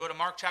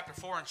Mark chapter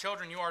 4, and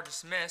children, you are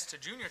dismissed to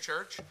junior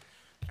church.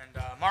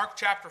 And Mark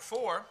chapter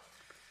 4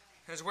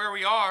 is where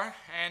we are,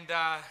 and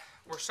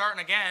we're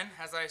starting again.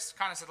 As I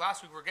kind of said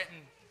last week, we're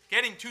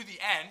getting to the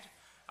end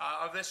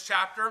of this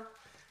chapter,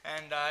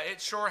 and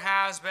it sure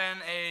has been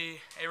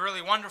a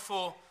really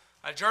wonderful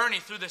journey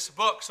through this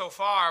book so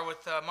far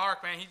with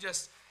Mark. Man, he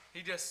just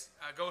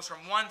goes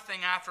from one thing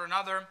after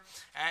another,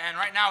 and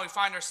right now we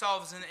find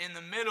ourselves in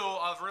the middle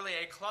of really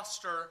a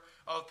cluster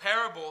of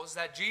parables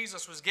that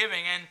Jesus was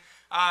giving. And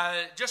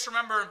just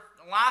remember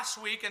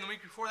last week and the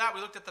week before that, we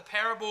looked at the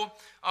parable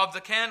of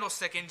the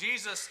candlestick, and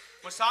Jesus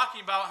was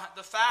talking about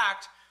the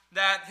fact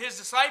that his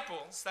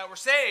disciples that were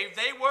saved,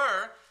 they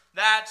were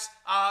that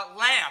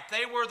lamp.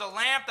 They were the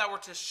lamp that were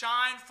to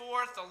shine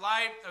forth the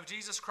light of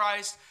Jesus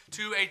Christ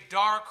to a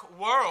dark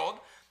world.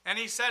 And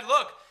he said,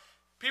 look,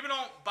 people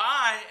don't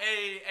buy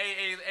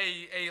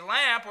a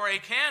lamp or a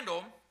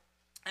candle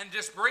and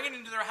just bring it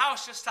into their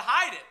house just to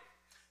hide it.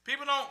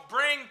 People don't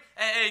bring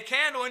a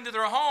candle into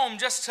their home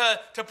just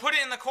to put it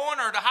in the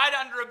corner, to hide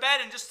it under a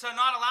bed, and just to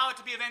not allow it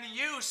to be of any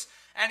use.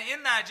 And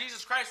in that,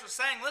 Jesus Christ was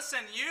saying, listen,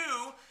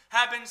 you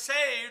have been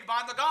saved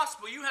by the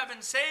gospel. You have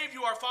been saved.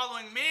 You are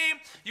following me.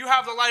 You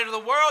have the light of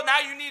the world. Now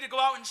you need to go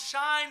out and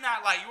shine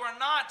that light. You are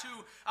not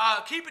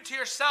to keep it to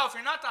yourself.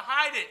 You're not to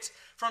hide it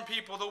from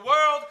people. The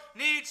world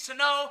needs to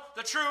know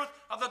the truth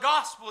of the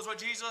gospel, is what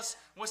Jesus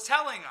was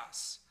telling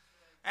us.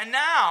 And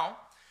now,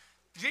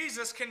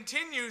 Jesus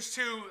continues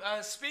to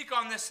speak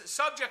on this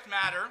subject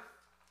matter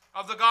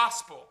of the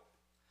gospel.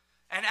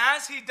 And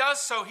as he does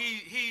so,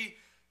 he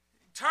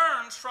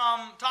turns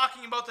from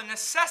talking about the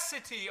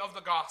necessity of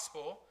the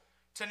gospel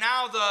to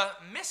now the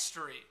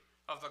mystery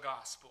of the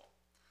gospel.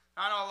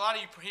 I know a lot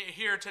of you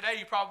here today,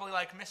 you probably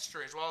like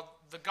mysteries. Well,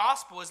 the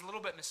gospel is a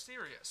little bit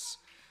mysterious.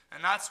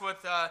 And that's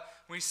what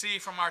we see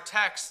from our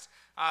text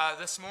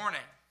this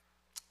morning.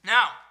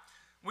 Now,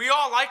 we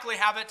all likely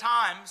have at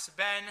times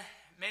been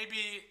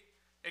maybe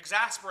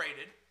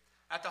exasperated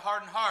at the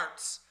hardened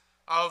hearts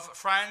of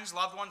friends,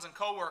 loved ones, and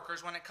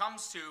co-workers when it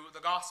comes to the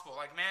gospel.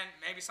 Like, man,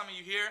 maybe some of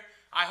you here,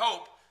 I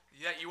hope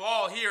that you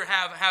all here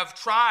have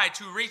tried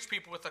to reach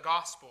people with the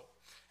gospel.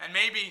 And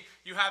maybe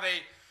you have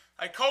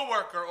a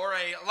co-worker or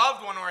a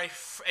loved one or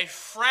a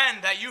friend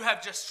that you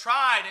have just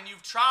tried, and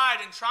you've tried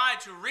and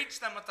tried to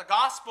reach them with the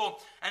gospel,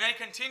 and they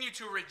continue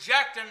to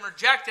reject and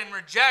reject and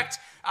reject.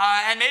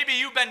 And maybe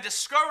you've been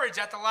discouraged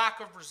at the lack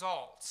of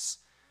results.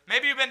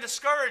 Maybe you've been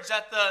discouraged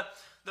at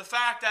the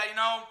fact that,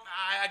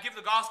 I give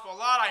the gospel a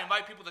lot, I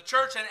invite people to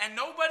church, and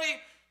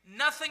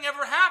nothing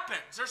ever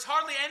happens. There's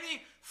hardly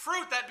any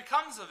fruit that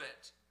becomes of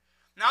it.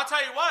 Now, I'll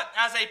tell you what,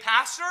 as a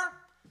pastor,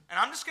 and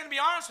I'm just going to be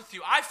honest with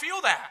you, I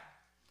feel that.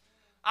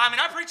 I mean,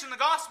 I'm preaching the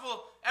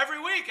gospel every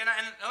week, and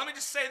let me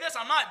just say this,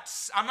 I'm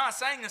not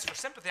saying this for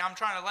sympathy, I'm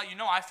trying to let you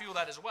know I feel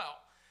that as well.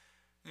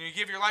 You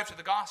give your life to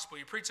the gospel,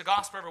 you preach the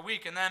gospel every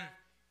week, and then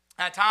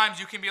at times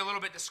you can be a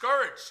little bit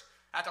discouraged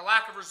at the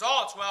lack of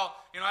results. Well,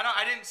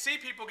 I didn't see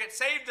people get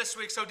saved this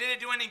week, so did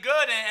it do any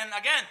good? And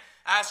again,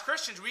 as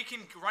Christians, we can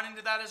run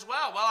into that as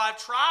well. Well, I've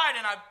tried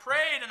and I've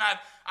prayed and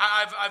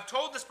I've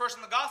told this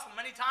person the gospel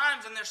many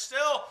times, and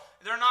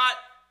they're not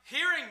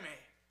hearing me.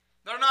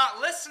 They're not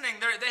listening.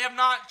 They have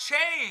not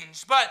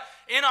changed. But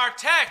in our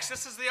text,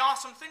 this is the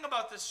awesome thing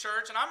about this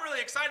church, and I'm really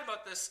excited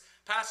about this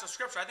passage of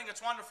Scripture. I think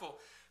it's wonderful.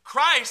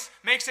 Christ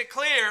makes it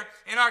clear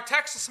in our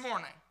text this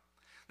morning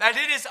that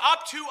it is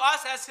up to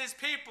us as his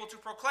people to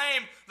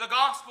proclaim the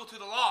gospel to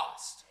the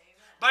lost.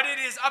 Amen. But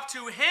it is up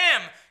to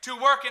him to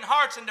work in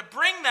hearts and to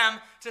bring them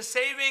to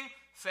saving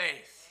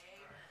faith.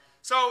 Amen.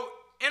 So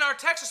in our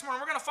text this morning,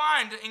 we're going to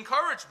find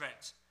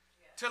encouragement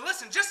to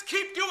listen. Just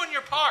keep doing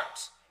your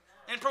part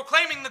in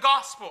proclaiming the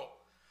gospel.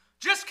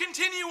 Just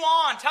continue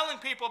on telling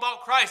people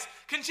about Christ.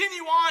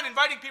 Continue on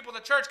inviting people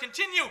to church.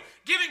 Continue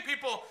giving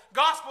people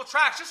gospel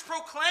tracts. Just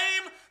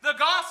proclaim the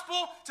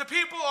gospel to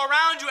people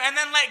around you, and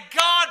then let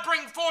God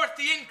bring forth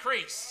the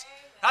increase.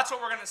 That's what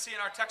we're going to see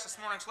in our text this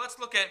morning. So let's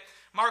look at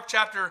Mark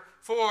chapter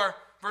 4,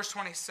 verse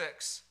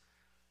 26.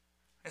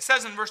 It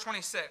says in verse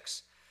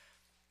 26,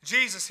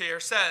 Jesus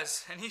here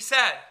says, and he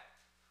said,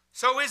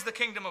 "So is the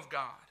kingdom of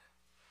God,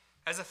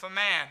 as if a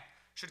man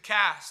should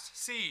cast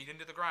seed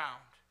into the ground,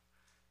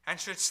 and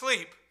should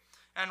sleep,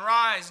 and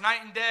rise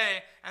night and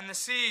day, and the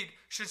seed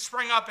should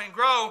spring up and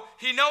grow,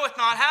 he knoweth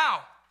not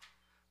how.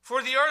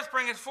 For the earth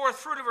bringeth forth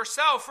fruit of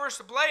herself, first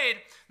the blade,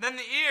 then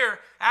the ear,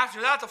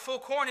 after that the full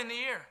corn in the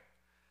ear.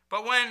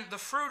 But when the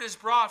fruit is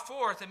brought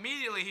forth,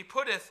 immediately he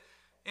putteth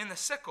in the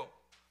sickle,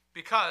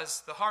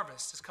 because the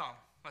harvest is come."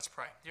 Let's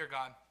pray. Dear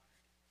God,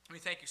 we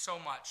thank you so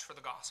much for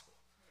the gospel.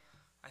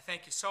 I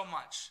thank you so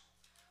much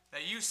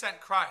that you sent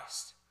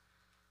Christ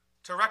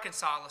to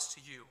reconcile us to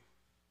you.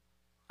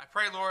 I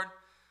pray, Lord,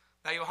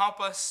 that you'll help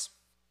us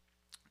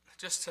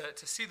just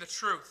to see the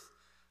truth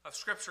of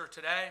Scripture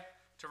today,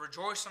 to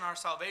rejoice in our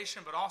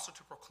salvation, but also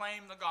to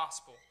proclaim the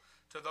gospel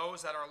to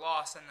those that are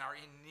lost and are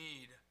in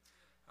need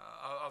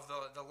of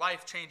the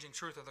life-changing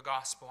truth of the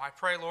gospel. I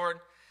pray, Lord,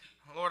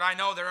 I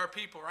know there are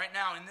people right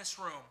now in this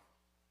room,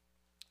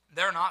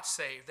 they're not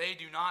saved. They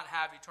do not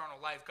have eternal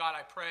life. God,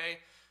 I pray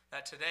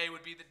that today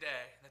would be the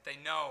day that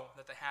they know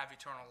that they have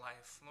eternal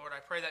life. Lord,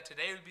 I pray that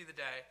today would be the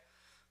day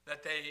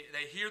that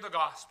they hear the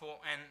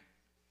gospel and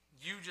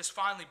you just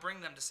finally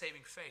bring them to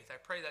saving faith. I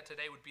pray that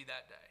today would be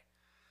that day.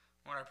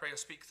 Lord, I pray you'll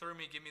speak through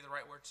me, give me the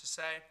right words to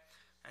say,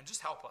 and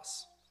just help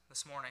us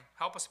this morning.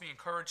 Help us be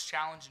encouraged,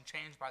 challenged, and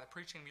changed by the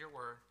preaching of your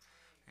word.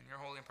 In your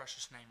holy and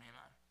precious name,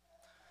 amen.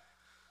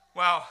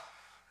 Well,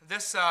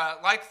 this,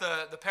 like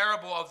the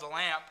parable of the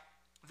lamp,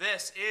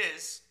 this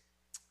is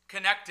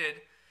connected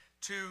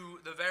to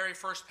the very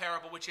first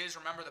parable, which is,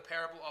 remember, the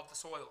parable of the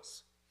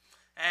soils.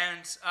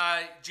 And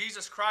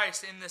Jesus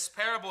Christ, in this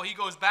parable, he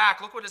goes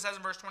back. Look what it says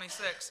in verse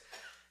 26.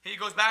 He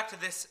goes back to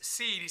this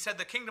seed. He said,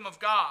 the kingdom of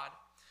God.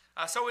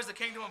 So is the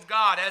kingdom of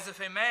God, as if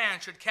a man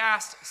should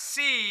cast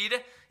seed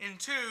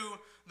into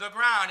the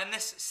ground. And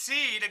this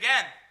seed,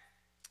 again,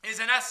 is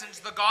in essence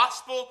the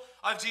gospel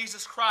of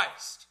Jesus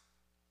Christ.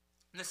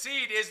 And the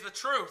seed is the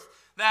truth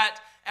that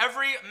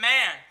every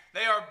man,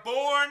 they are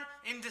born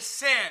into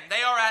sin.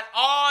 They are at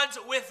odds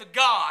with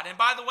God. And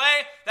by the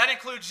way, that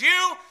includes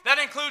you, that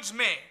includes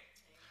me.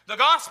 The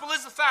gospel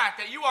is the fact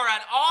that you are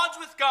at odds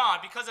with God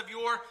because of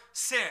your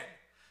sin.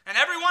 And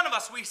every one of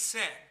us, we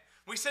sin.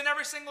 We sin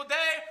every single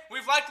day.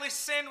 We've likely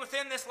sinned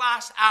within this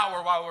last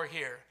hour while we're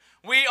here.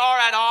 We are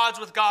at odds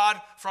with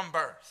God from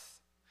birth.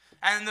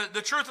 And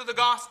the truth of the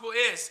gospel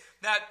is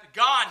that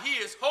God, he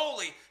is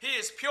holy, he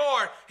is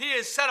pure, he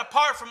is set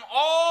apart from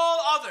all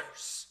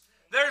others.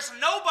 There's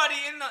nobody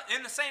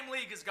in the same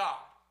league as God.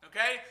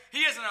 Okay?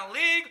 He is in a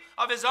league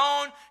of his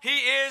own. He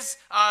is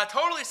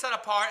totally set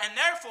apart. And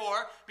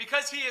therefore,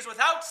 because he is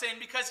without sin,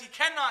 because he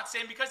cannot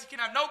sin, because he can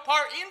have no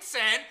part in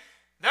sin,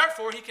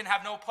 therefore he can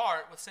have no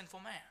part with sinful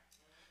man.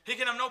 He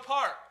can have no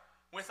part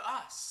with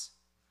us.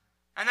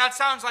 And that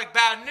sounds like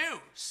bad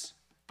news.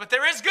 But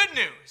there is good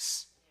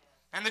news.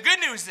 And the good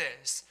news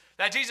is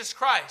that Jesus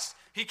Christ,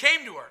 he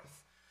came to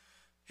earth.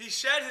 He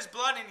shed his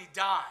blood and he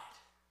died.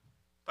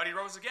 But he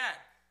rose again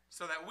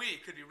so that we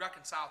could be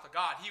reconciled to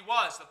God. He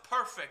was the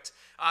perfect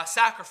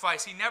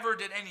sacrifice. He never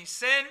did any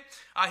sin.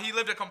 He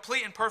lived a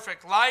complete and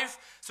perfect life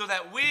so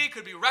that we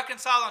could be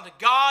reconciled unto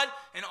God.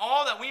 And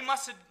all that we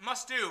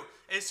must do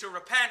is to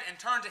repent and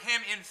turn to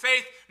him in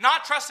faith,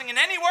 not trusting in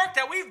any work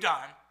that we've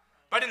done,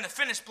 but in the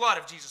finished blood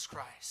of Jesus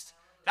Christ.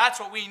 That's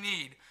what we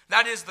need.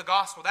 That is the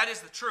gospel. That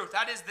is the truth.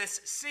 That is this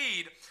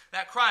seed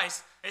that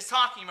Christ is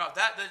talking about.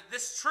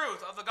 This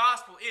truth of the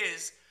gospel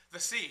is the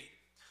seed.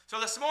 So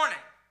this morning,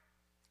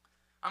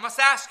 I must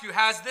ask you,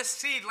 has this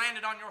seed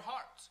landed on your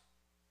heart?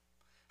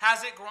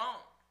 Has it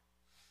grown?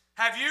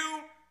 Have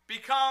you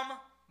become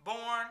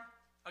born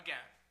again?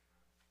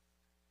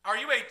 Are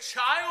you a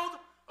child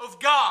of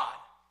God?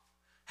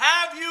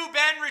 Have you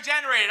been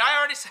regenerated? I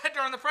already said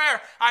during the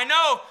prayer, I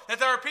know that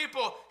there are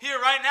people here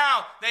right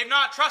now, they've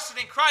not trusted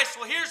in Christ.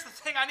 Well, here's the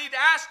thing I need to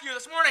ask you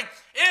this morning.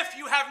 If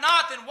you have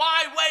not, then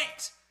why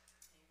wait?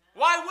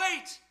 Why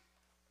wait?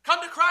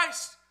 Come to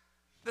Christ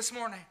this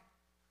morning.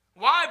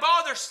 Why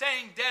bother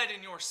staying dead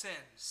in your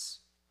sins?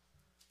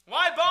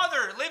 Why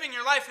bother living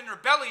your life in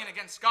rebellion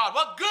against God?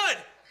 What good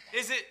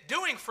is it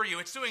doing for you?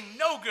 It's doing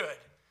no good.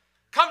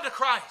 Come to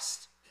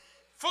Christ.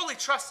 Fully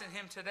trust in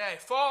him today.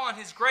 Fall on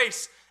his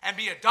grace and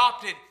be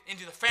adopted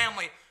into the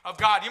family of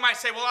God. You might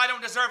say, well, I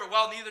don't deserve it.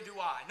 Well, neither do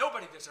I.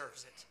 Nobody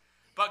deserves it.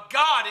 But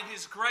God, in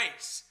his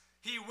grace,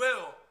 he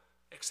will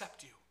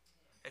accept you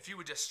if you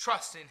would just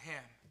trust in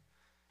him.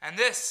 And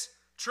this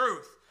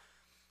truth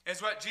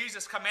is what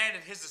Jesus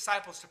commanded his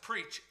disciples to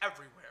preach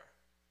everywhere.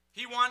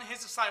 He wanted his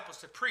disciples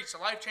to preach the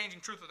life-changing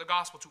truth of the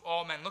gospel to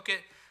all men. Look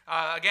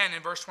at, again,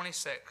 in verse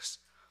 26.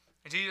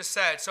 And Jesus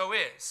said, so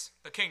is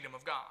the kingdom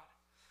of God,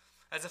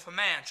 as if a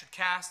man should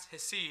cast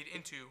his seed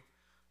into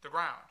the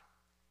ground.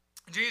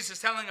 Jesus is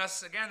telling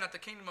us again that the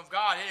kingdom of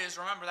God is,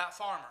 remember, that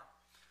farmer.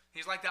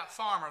 He's like that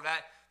farmer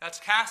that's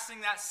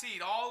casting that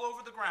seed all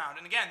over the ground.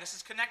 And again, this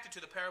is connected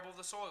to the parable of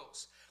the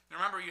soils. And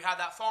remember, you have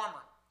that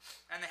farmer,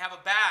 and they have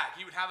a bag.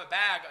 He would have a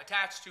bag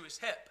attached to his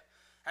hip.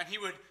 And he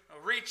would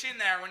reach in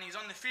there when he's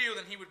on the field,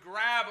 and he would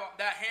grab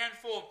that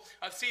handful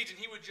of seeds, and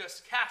he would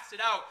just cast it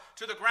out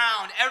to the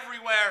ground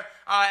everywhere.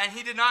 And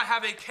he did not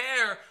have a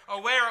care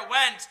of where it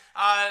went.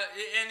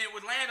 And it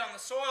would land on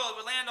the soil. It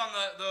would land on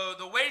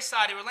the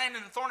wayside. It would land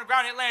in the thorny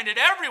ground. It landed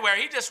everywhere.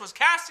 He just was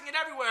casting it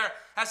everywhere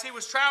as he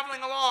was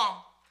traveling along.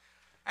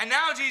 And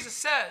now Jesus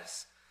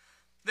says,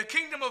 the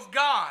kingdom of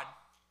God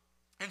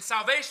and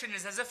salvation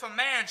is as if a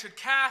man should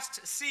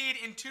cast seed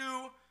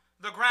into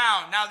the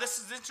ground. Now, this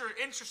is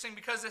interesting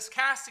because this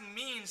casting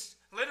means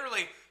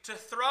literally to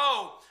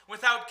throw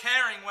without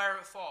caring where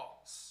it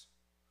falls.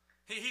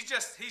 He's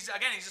just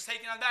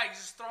taking on that.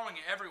 He's just throwing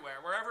it everywhere.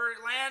 Wherever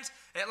it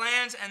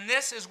lands, and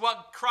this is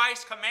what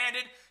Christ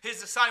commanded his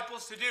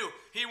disciples to do.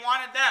 He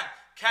wanted them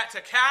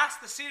to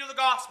cast the seed of the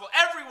gospel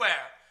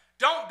everywhere.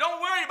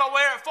 Don't worry about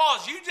where it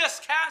falls. You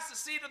just cast the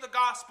seed of the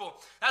gospel.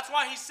 That's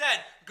why he said,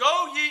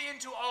 go ye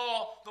into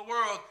all the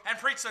world and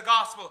preach the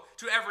gospel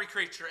to every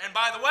creature. And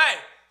by the way,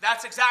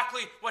 that's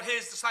exactly what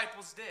his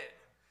disciples did.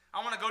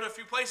 I want to go to a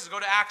few places. Go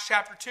to Acts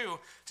chapter 2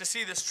 to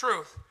see this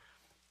truth.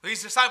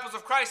 These disciples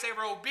of Christ, they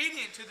were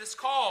obedient to this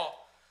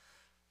call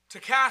to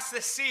cast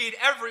this seed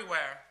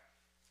everywhere.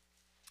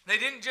 They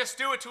didn't just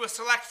do it to a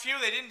select few.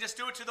 They didn't just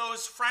do it to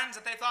those friends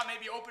that they thought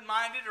may be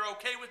open-minded or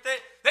okay with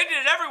it. They did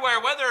it everywhere,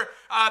 whether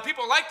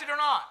people liked it or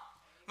not.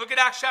 Look at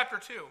Acts chapter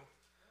 2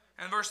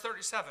 and verse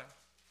 37.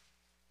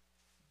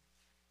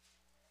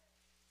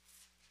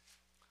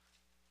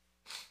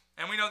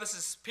 And we know this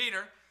is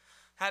Peter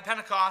at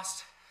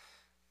Pentecost.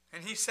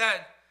 And he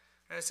said,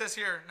 and it says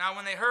here, now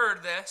when they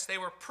heard this, they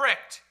were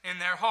pricked in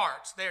their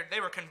hearts.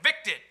 They were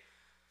convicted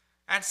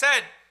and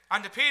said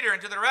unto Peter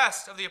and to the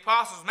rest of the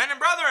apostles, men and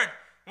brethren,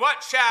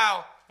 what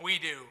shall we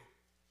do?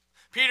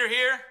 Peter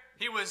here,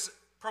 he was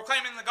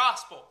proclaiming the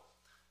gospel.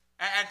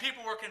 And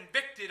people were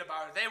convicted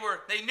about it.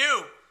 They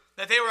knew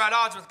that they were at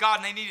odds with God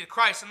and they needed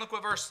Christ. And look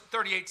what verse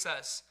 38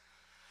 says.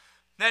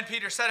 Then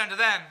Peter said unto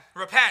them,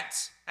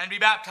 repent and be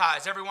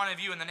baptized, every one of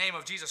you, in the name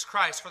of Jesus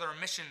Christ, for the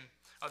remission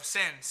of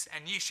sins,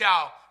 and ye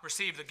shall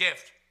receive the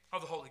gift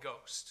of the Holy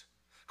Ghost.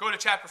 Go to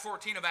chapter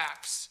 14 of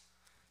Acts.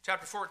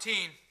 Chapter 14.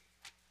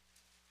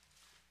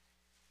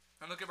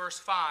 And look at verse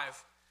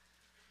 5.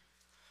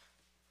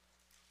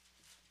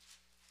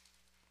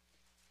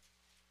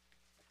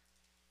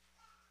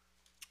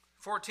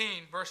 14,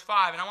 verse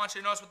 5. And I want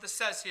you to notice what this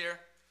says here.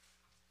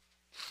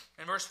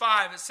 In verse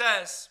 5, it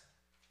says,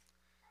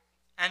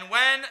 and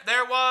when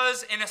there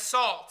was an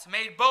assault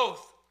made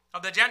both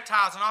of the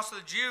Gentiles and also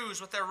the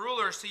Jews with their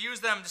rulers to use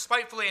them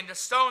despitefully and to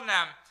stone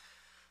them,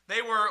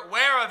 they were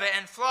aware of it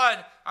and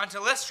fled unto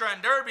Lystra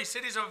and Derbe,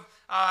 cities of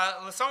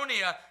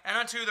Lycaonia, and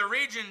unto the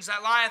regions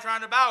that lieth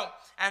round about.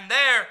 And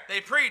there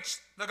they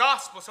preached the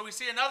gospel. So we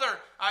see another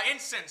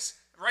instance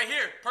right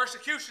here.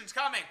 Persecution's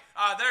coming.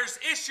 There's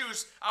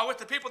issues with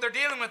the people they're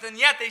dealing with, and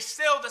yet they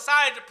still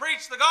decided to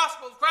preach the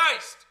gospel of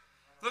Christ.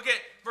 Look at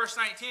verse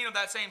 19 of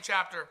that same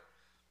chapter.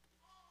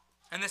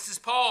 And this is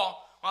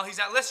Paul while he's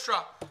at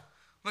Lystra.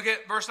 Look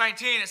at verse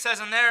 19. It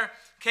says, and there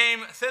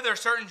came thither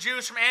certain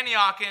Jews from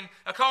Antioch and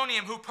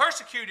Iconium who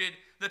persecuted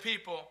the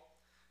people.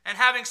 And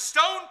having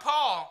stoned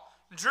Paul,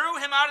 drew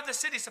him out of the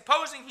city,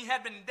 supposing he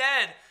had been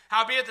dead.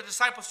 Howbeit the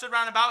disciples stood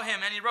round about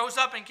him, and he rose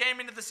up and came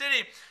into the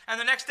city. And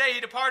the next day he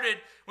departed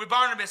with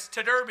Barnabas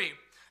to Derbe.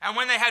 And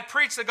when they had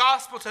preached the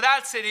gospel to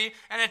that city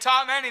and had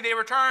taught many, they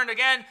returned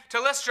again to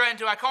Lystra and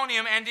to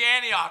Iconium and to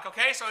Antioch.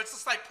 Okay, so it's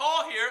just like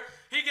Paul here.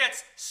 He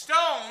gets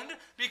stoned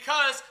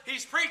because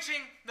he's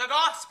preaching the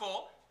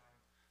gospel.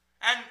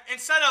 And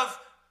instead of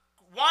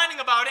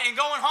whining about it and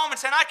going home and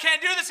saying, I can't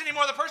do this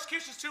anymore, the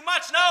persecution's too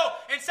much. No,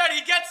 instead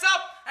he gets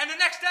up and the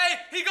next day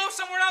he goes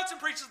somewhere else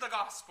and preaches the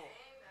gospel.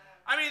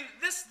 I mean,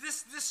 this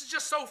is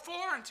just so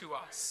foreign to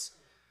us.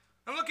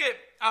 And look at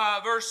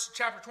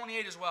chapter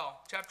 28 as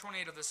well. Chapter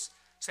 28 of this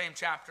same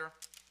chapter,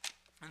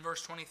 in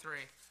verse 23.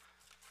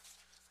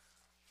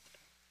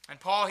 And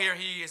Paul here,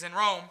 he is in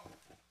Rome.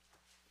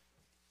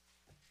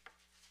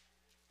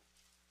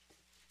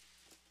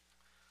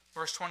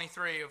 Verse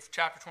 23 of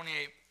chapter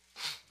 28.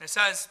 It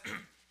says,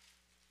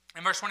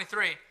 in verse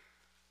 23,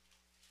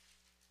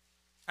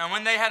 and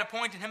when they had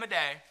appointed him a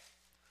day,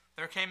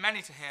 there came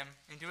many to him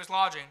into his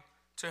lodging,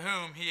 to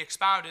whom he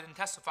expounded and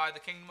testified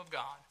the kingdom of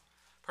God,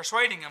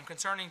 persuading them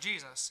concerning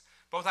Jesus,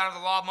 both out of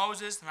the law of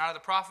Moses and out of the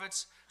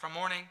prophets, from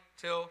morning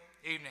till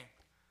evening.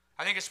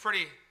 I think it's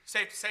pretty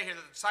safe to say here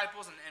that the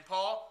disciples and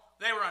Paul,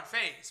 they were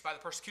unfazed by the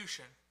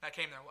persecution that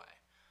came their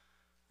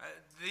way.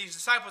 These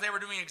disciples, they were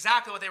doing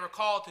exactly what they were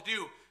called to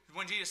do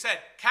when Jesus said,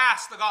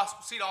 cast the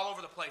gospel seed all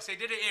over the place. They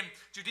did it in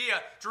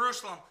Judea,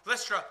 Jerusalem,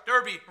 Lystra,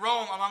 Derbe,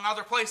 Rome, among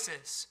other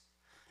places.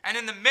 And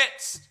in the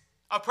midst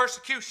of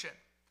persecution,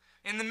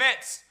 in the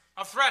midst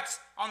of threats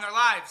on their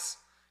lives,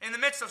 in the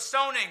midst of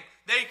stoning,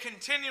 they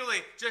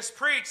continually just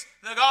preached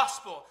the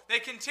gospel. They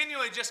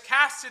continually just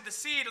casted the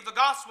seed of the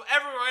gospel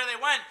everywhere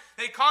they went.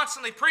 They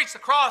constantly preached the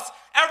cross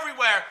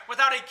everywhere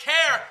without a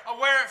care of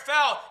where it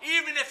fell,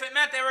 even if it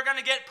meant they were going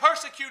to get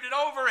persecuted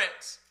over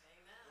it.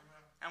 Amen.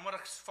 And what a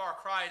far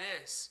cry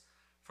it is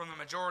from the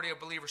majority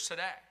of believers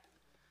today.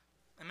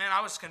 And man,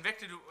 I was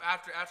convicted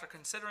after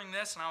considering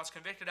this, and I was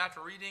convicted after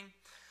reading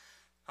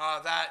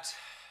that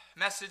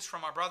message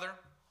from our brother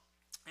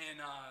in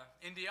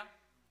India,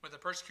 with the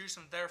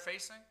persecution that they're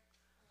facing.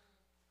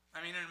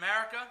 I mean, in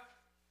America,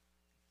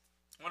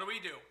 what do?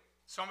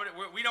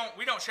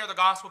 We don't share the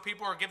gospel with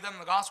people or give them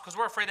the gospel because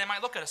we're afraid they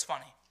might look at us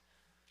funny.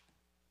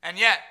 And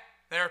yet,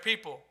 there are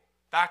people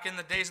back in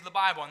the days of the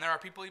Bible, and there are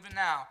people even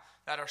now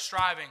that are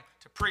striving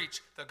to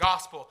preach the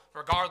gospel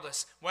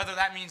regardless. Whether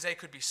that means they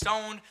could be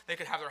stoned, they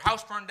could have their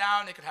house burned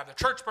down, they could have their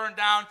church burned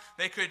down,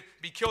 they could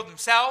be killed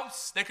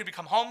themselves, they could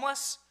become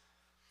homeless.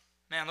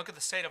 Man, look at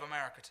the state of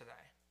America today.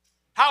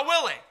 How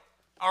willing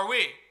are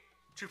we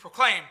to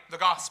proclaim the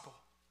gospel?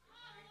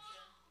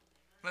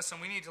 Listen,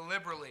 we need to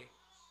liberally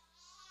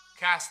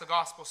cast the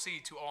gospel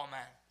seed to all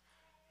men.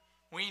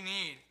 We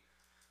need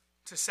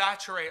to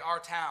saturate our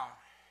town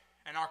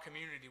and our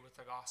community with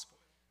the gospel.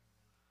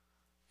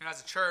 And as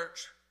a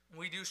church,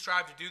 we do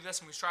strive to do this,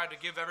 and we strive to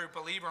give every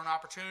believer an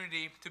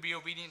opportunity to be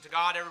obedient to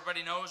God.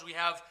 Everybody knows we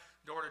have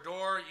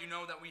door-to-door. You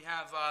know that we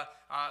have,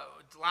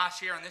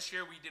 last year and this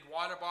year, we did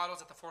water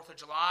bottles at the 4th of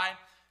July.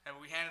 and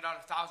we handed out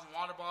 1,000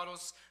 water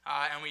bottles,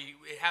 and we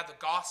had the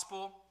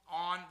gospel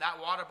on that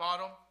water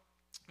bottle.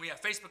 We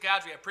have Facebook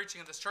ads. We have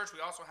preaching at this church. We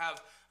also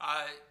have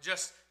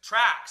just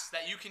tracts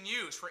that you can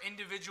use for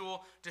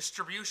individual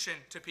distribution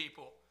to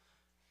people.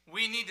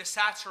 We need to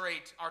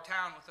saturate our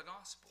town with the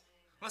gospel.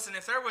 Listen,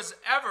 if there was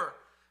ever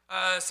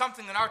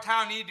something that our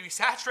town needed to be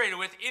saturated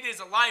with, it is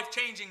a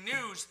life-changing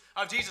news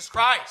of Jesus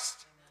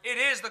Christ. It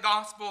is the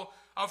gospel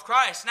of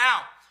Christ.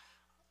 Now,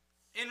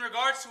 in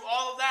regards to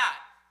all of that,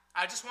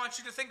 I just want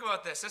you to think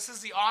about this. This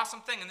is the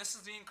awesome thing, and this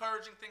is the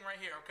encouraging thing right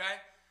here, okay?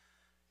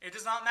 It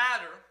does not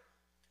matter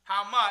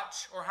how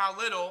much or how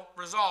little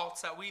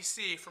results that we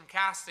see from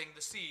casting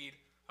the seed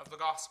of the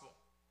gospel.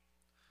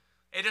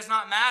 It does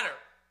not matter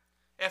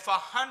if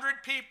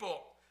 100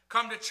 people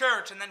come to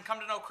church and then come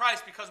to know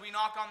Christ because we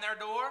knocked on their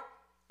door,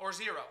 or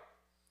 0.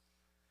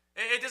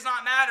 It does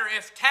not matter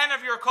if 10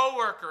 of your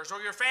coworkers or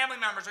your family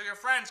members or your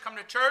friends come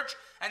to church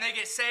and they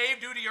get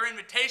saved due to your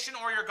invitation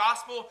or your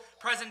gospel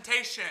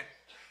presentation.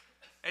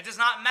 It does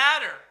not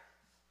matter.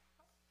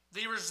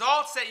 The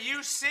results that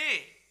you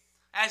see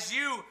as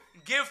you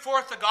give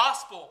forth the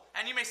gospel.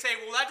 And you may say,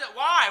 well,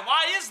 why?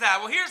 Why is that?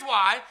 Well, here's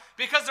why.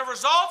 Because the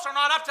results are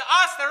not up to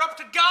us, they're up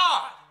to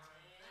God.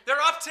 They're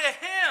up to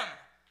Him.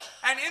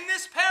 And in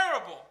this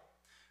parable,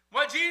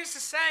 what Jesus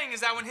is saying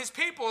is that when His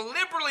people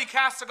liberally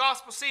cast the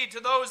gospel seed to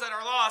those that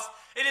are lost,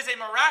 it is a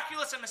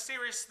miraculous and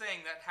mysterious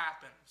thing that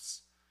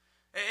happens.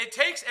 It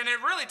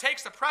really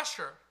takes the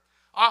pressure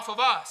off of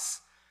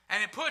us.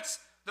 And it puts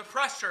the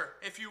pressure,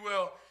 if you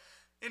will,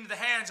 into the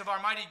hands of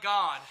our mighty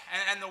God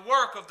and the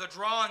work of the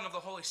drawing of the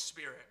Holy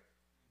Spirit.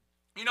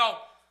 You know,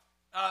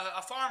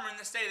 a farmer in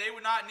this day, they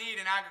would not need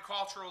an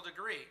agricultural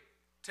degree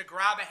to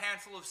grab a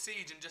handful of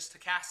seeds and just to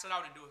cast it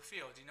out into a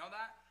field. Do you know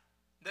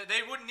that?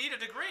 They wouldn't need a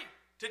degree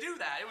to do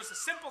that. It was a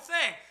simple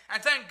thing.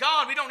 And thank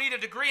God we don't need a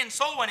degree in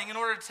soul winning in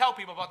order to tell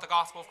people about the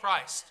gospel of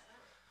Christ.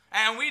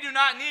 And we do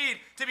not need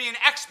to be an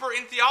expert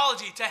in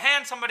theology to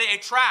hand somebody a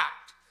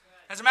tract.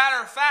 As a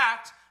matter of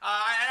fact,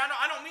 and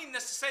I don't mean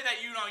this to say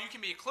that you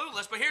can be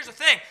clueless, but here's the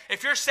thing.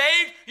 If you're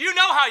saved, you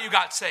know how you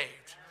got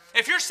saved.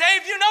 If you're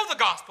saved, you know the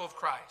gospel of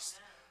Christ.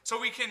 So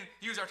we can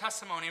use our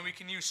testimony and we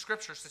can use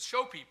scriptures to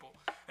show people.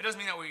 It doesn't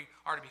mean that we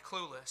are to be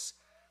clueless,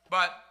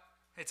 but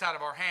it's out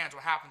of our hands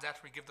what happens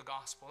after we give the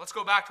gospel. Let's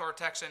go back to our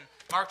text in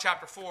Mark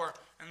chapter 4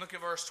 and look at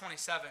verse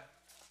 27.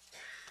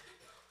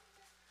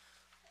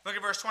 Look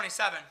at verse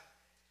 27.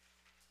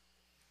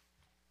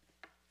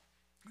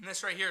 And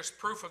this right here is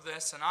proof of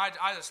this, and I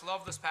just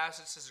love this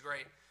passage. This is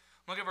great.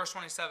 Look at verse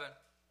 27.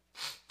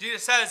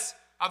 Jesus says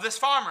of this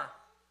farmer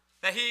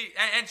that he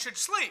should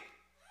sleep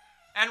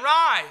and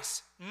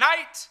rise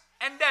night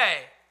and day,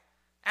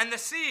 and the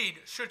seed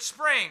should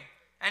spring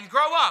and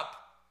grow up.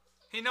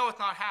 He knoweth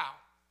not how.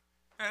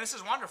 And this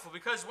is wonderful,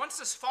 because once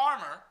this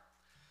farmer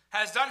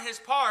has done his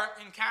part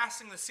in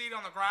casting the seed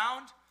on the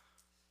ground,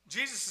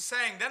 Jesus is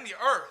saying then the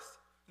earth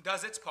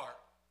does its part.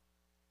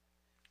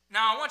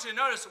 Now, I want you to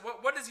notice,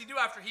 what does he do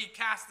after he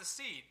casts the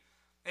seed?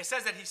 It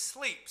says that he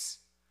sleeps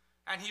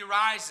and he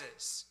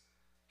rises.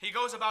 He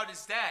goes about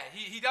his day.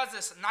 He does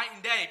this night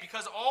and day,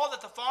 because all that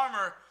the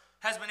farmer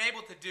has been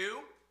able to do,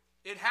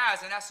 it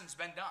has, in essence,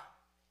 been done.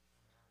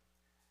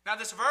 Now,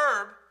 this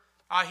verb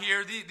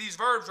here, these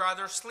verbs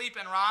rather, sleep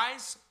and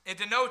rise, it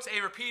denotes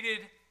a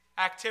repeated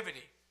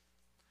activity.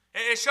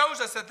 It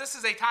shows us that this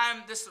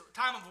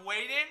time of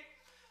waiting,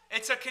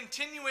 it's a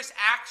continuous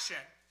action.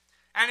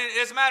 And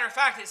as a matter of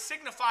fact, it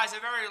signifies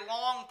a very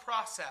long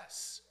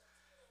process.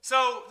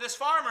 So this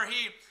farmer,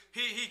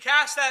 he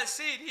casts that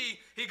seed.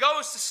 He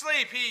goes to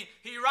sleep.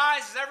 He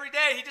rises every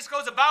day. He just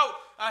goes about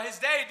his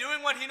day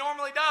doing what he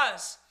normally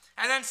does.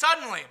 And then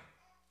suddenly,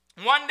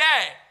 one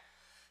day,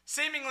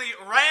 seemingly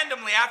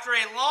randomly, after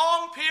a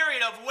long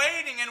period of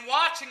waiting and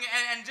watching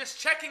and just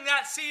checking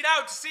that seed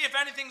out to see if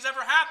anything's ever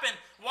happened,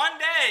 one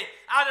day,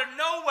 out of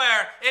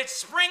nowhere, it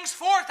springs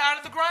forth out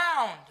of the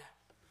ground.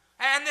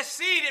 And the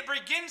seed, it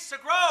begins to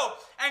grow.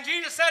 And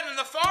Jesus said, and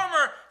the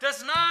farmer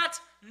does not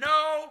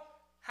know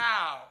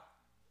how.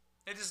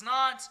 He does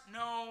not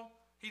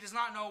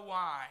know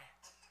why.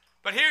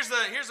 But here's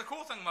the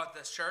cool thing about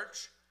this,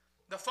 church.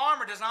 The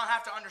farmer does not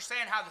have to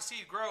understand how the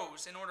seed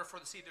grows in order for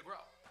the seed to grow.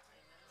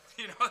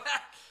 You know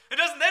that? They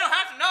don't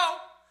have to know.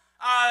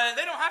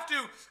 They don't have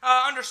to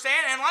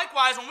understand. And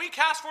likewise, when we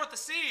cast forth the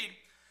seed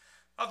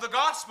of the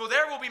gospel,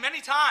 there will be many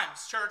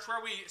times, church,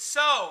 where we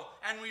sow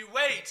and we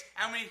wait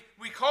and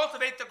we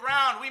cultivate the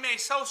ground. We may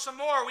sow some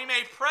more. We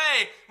may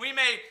pray. We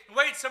may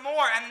wait some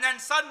more. And then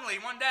suddenly,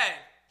 one day,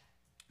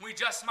 we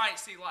just might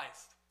see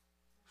life.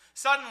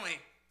 Suddenly,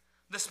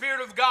 the Spirit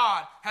of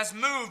God has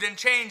moved and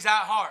changed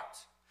that heart.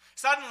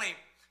 Suddenly,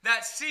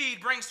 that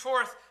seed brings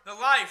forth the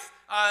life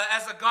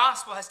as the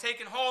gospel has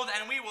taken hold,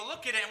 and we will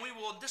look at it and we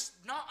will just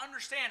not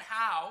understand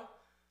how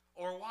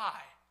or why.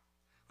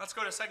 Let's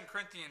go to 2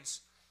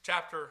 Corinthians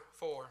chapter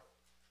 4.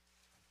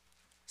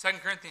 2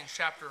 Corinthians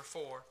chapter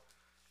 4.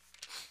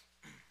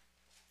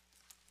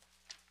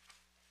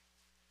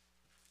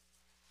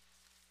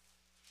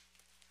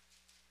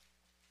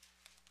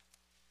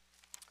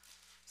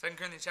 2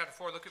 Corinthians chapter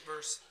 4, look at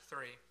verse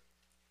 3.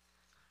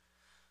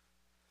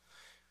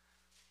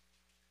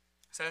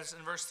 says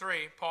in verse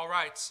 3, Paul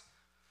writes,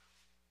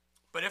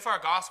 "But if our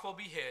gospel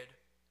be hid,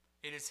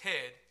 it is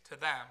hid to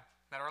them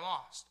that are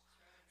lost,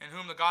 in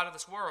whom the God of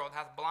this world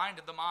hath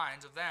blinded the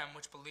minds of them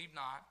which believe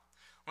not,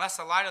 lest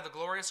the light of the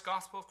glorious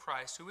gospel of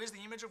Christ, who is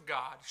the image of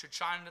God, should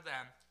shine unto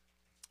them.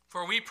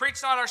 For we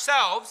preach not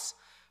ourselves,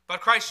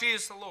 but Christ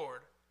Jesus the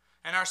Lord,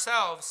 and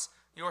ourselves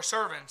your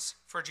servants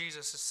for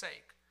Jesus'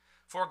 sake.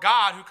 For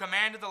God, who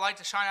commanded the light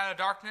to shine out of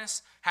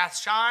darkness, hath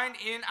shined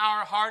in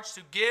our hearts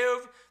to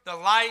give the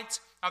light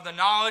of the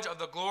knowledge of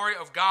the glory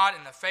of God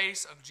in the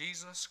face of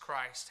Jesus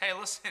Christ." Hey,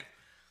 listen,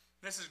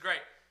 this is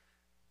great.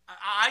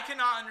 I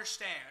cannot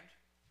understand,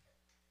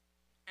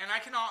 and I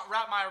cannot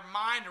wrap my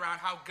mind around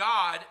how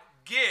God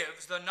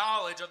gives the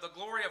knowledge of the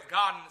glory of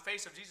God in the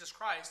face of Jesus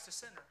Christ to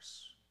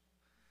sinners.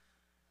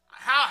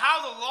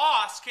 How the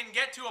lost can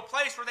get to a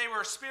place where they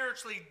were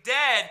spiritually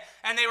dead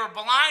and they were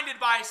blinded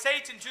by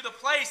Satan to the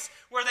place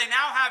where they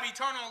now have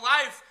eternal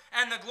life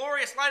and the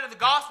glorious light of the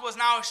gospel is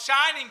now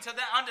shining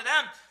unto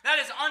them, that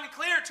is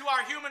unclear to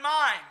our human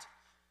mind.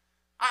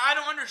 I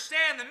don't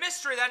understand the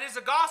mystery that is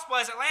the gospel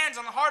as it lands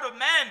on the heart of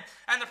men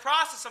and the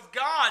process of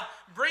God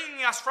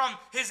bringing us from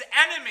his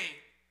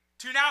enemy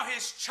to now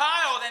his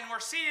child, and we're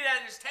seated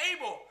at his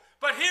table.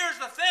 But here's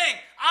the thing,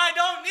 I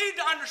don't need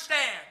to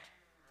understand.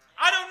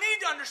 I don't need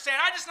to understand.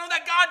 I just know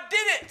that God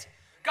did it.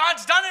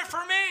 God's done it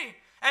for me.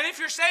 And if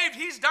you're saved,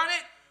 he's done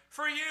it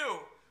for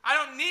you. I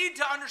don't need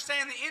to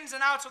understand the ins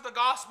and outs of the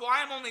gospel.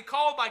 I am only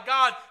called by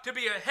God to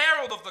be a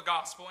herald of the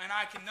gospel, and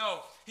I can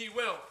know he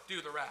will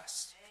do the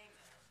rest.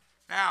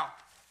 Now,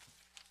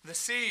 the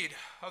seed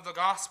of the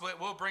gospel, it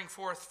will bring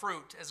forth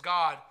fruit as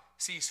God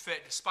sees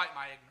fit, despite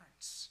my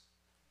ignorance.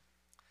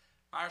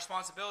 My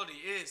responsibility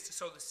is to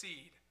sow the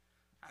seed,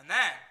 and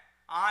then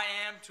I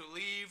am to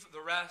leave the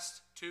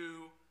rest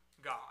to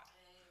God.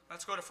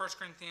 Let's go to 1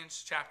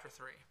 Corinthians chapter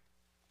 3.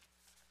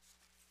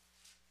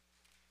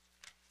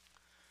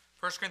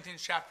 1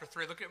 Corinthians chapter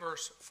 3, look at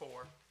verse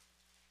 4.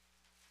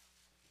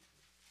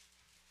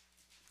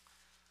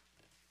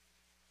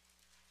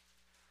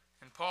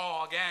 And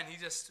Paul, again, he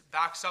just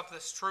backs up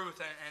this truth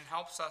and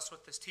helps us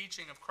with this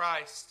teaching of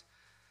Christ.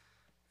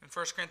 In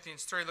 1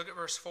 Corinthians 3, look at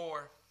verse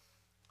 4.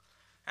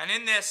 And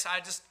in this,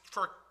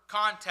 for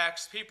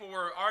context, people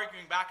were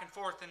arguing back and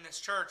forth in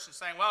this church and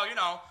saying, well,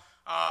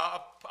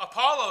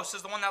 Apollos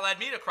is the one that led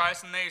me to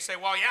Christ. And they say,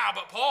 well, yeah,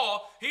 but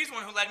Paul, he's the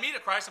one who led me to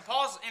Christ. And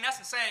Paul's in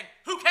essence saying,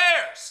 who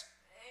cares?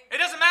 It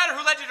doesn't matter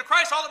who led you to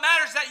Christ. All that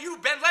matters is that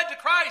you've been led to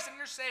Christ and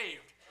you're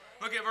saved.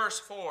 Look at verse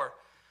 4.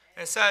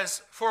 It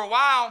says, "For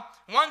while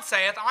one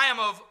saith, I am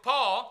of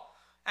Paul,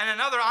 and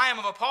another, I am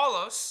of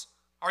Apollos,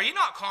 are ye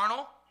not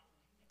carnal?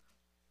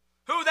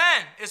 Who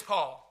then is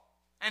Paul?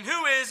 And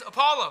who is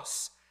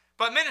Apollos?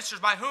 But ministers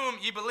by whom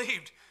ye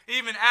believed,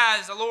 even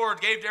as the Lord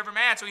gave to every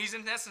man." So he's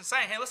in essence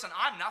saying, hey, listen,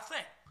 I'm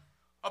nothing.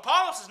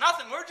 Apollos is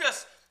nothing. We're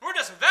just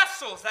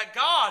vessels that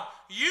God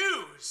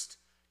used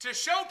to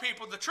show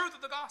people the truth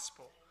of the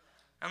gospel.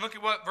 And look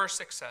at what verse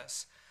 6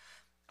 says.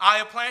 "I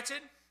have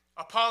planted,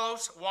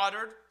 Apollos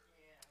watered,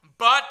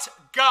 but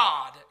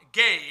God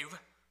gave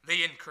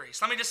the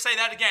increase." Let me just say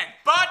that again.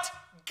 But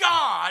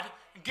God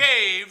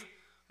gave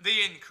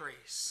the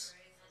increase.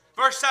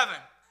 Verse 7.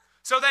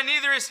 "So then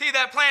neither is he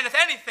that planteth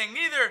anything,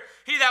 neither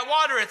he that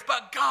watereth,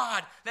 but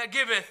God that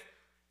giveth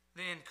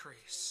the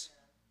increase."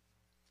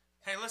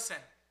 Hey,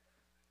 listen.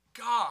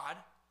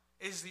 God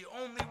is the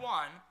only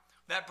one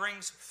that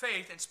brings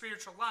faith and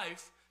spiritual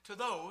life to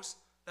those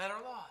that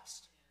are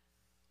lost.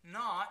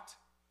 Not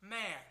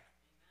man.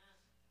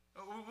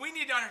 We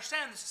need to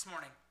understand this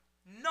morning.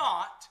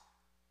 Not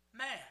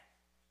man.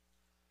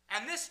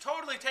 And this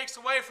totally takes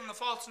away from the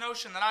false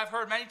notion that I've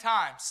heard many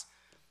times.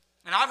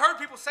 And I've heard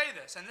people say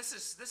this, and this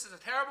is a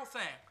terrible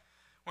thing,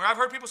 where I've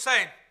heard people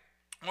say,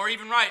 or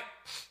even write,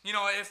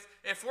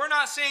 if we're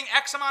not seeing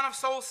X amount of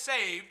souls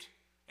saved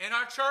in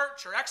our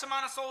church, or X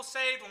amount of souls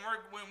saved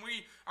when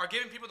we are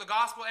giving people the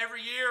gospel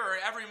every year or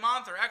every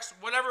month or X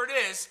whatever it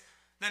is,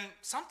 then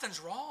something's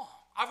wrong.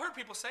 I've heard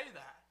people say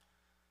that.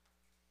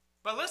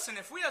 But listen,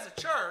 if we as a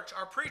church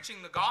are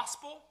preaching the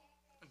gospel,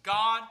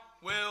 God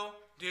will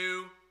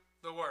do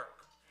the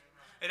work.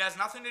 It has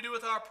nothing to do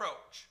with our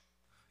approach.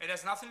 It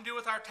has nothing to do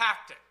with our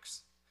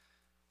tactics.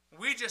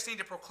 We just need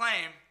to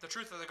proclaim the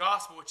truth of the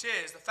gospel, which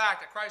is the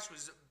fact that Christ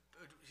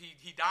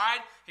he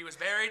died, he was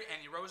buried,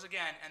 and he rose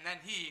again, and then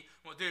he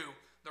will do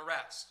the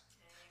rest.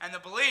 And the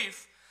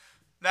belief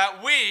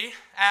that we,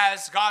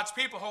 as God's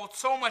people, hold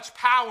so much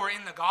power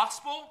in the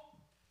gospel,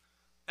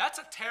 that's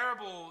a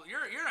terrible,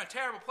 you're in a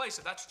terrible place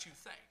if that's what you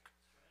think.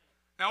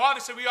 Now,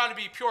 obviously, we ought to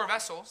be pure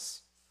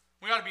vessels.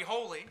 We ought to be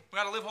holy. We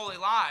ought to live holy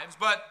lives.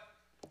 But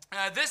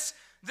this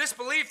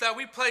belief that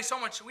we have so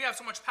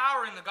much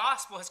power in the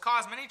gospel has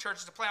caused many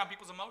churches to play on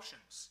people's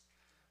emotions.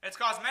 It's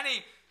caused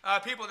many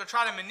people to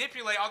try to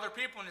manipulate other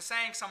people into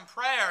saying some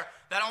prayer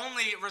that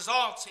only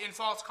results in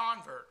false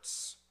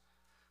converts.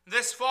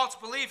 This false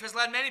belief has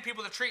led many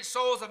people to treat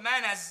souls of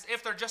men as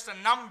if they're just a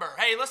number.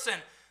 Hey,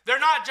 listen, they're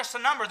not just a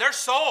number, they're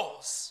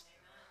souls.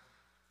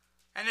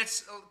 And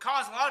it's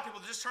caused a lot of people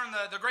to just turn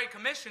the Great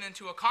Commission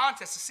into a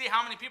contest to see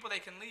how many people they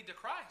can lead to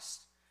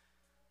Christ.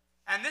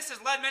 And this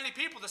has led many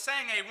people to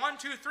saying a 1,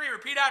 2, 3,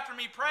 repeat after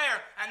me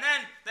prayer, and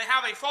then they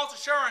have a false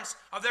assurance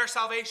of their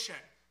salvation.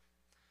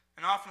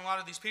 And often a lot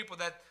of these people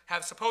that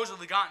have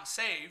supposedly gotten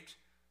saved,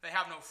 they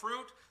have no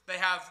fruit, they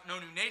have no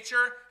new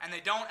nature, and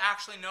they don't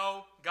actually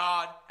know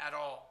God at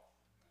all.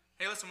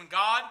 Hey, listen, when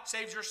God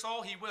saves your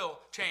soul, He will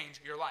change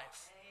your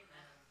life.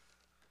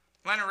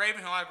 Amen. Leonard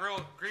Ravenhill, I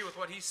agree with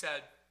what he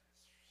said.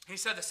 He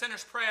said the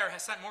sinner's prayer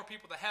has sent more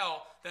people to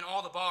hell than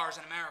all the bars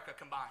in America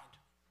combined.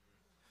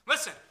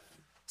 Listen,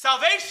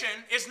 salvation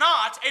is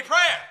not a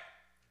prayer.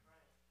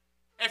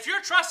 If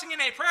you're trusting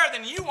in a prayer,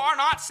 then you are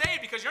not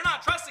saved because you're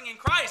not trusting in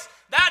Christ.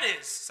 That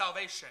is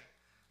salvation.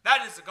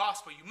 That is the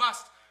gospel. You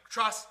must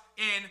trust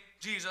in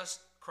Jesus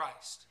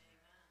Christ.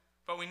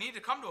 But we need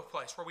to come to a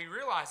place where we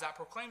realize that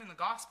proclaiming the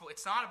gospel,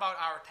 it's not about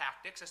our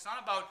tactics. It's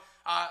not about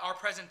our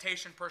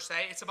presentation per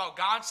se. It's about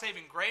God's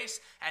saving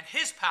grace and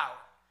His power.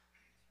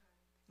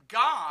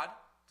 God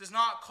does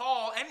not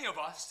call any of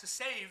us to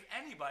save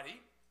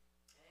anybody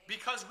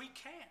because we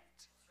can't.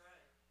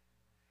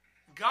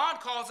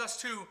 God calls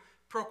us to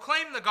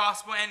proclaim the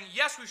gospel, and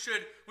yes,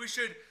 we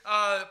should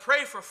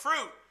pray for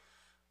fruit.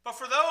 But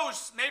for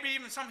those, maybe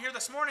even some here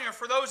this morning, or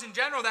for those in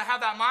general that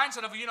have that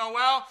mindset of,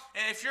 well,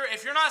 if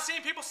you're not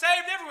seeing people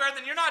saved everywhere,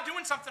 then you're not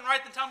doing something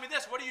right. Then tell me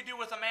this: what do you do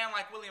with a man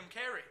like William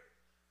Carey,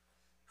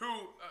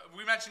 who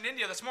we mentioned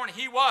India this morning?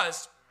 He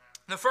was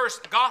the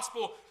first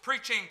gospel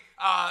preaching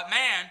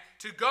man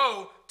to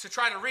go to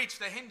try to reach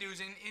the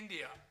Hindus in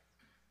India.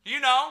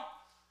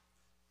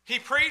 He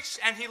preached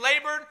and he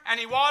labored and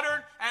he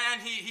watered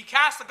and he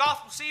cast the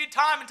gospel seed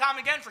time and time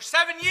again for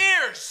 7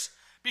 years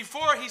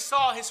before he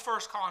saw his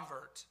first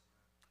convert.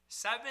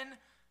 7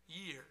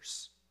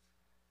 years.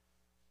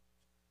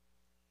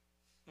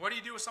 What do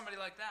you do with somebody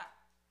like that?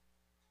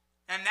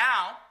 And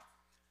now,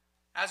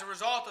 as a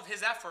result of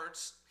his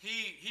efforts,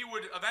 he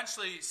would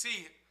eventually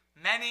see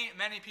many,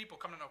 many people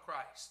come to know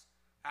Christ.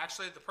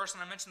 Actually, the person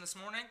I mentioned this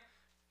morning,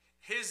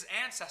 his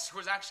ancestor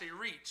was actually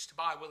reached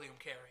by William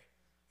Carey.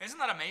 Isn't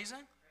that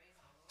amazing?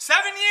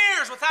 7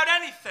 years without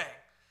anything.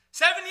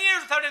 7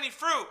 years without any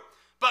fruit.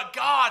 But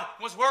God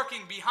was working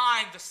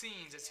behind the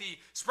scenes as He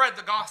spread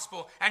the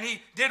gospel, and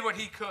He did what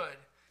He could.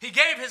 He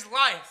gave His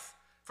life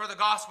for the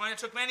gospel, and it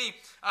took many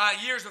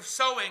years of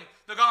sowing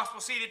the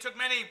gospel seed. It took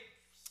many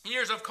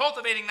years of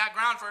cultivating that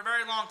ground for a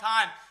very long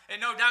time. It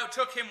no doubt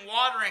took Him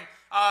watering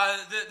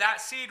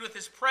that seed with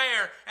His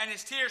prayer and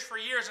His tears for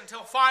years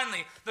until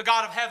finally the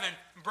God of heaven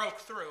broke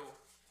through.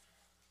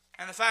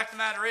 And the fact of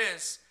the matter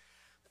is,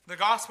 the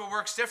gospel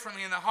works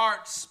differently in the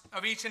hearts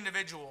of each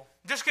individual.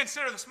 Just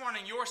consider this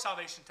morning your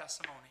salvation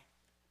testimony.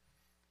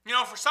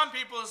 For some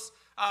people's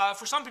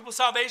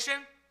salvation,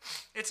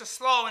 it's a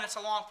slow and it's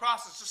a long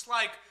process, just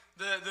like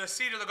the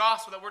seed of the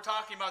gospel that we're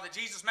talking about that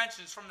Jesus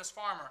mentions from this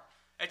farmer.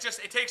 It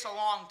takes a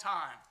long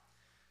time.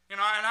 And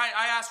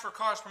I asked for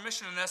Carl's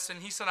permission in this, and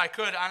he said I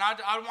could, and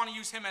I want to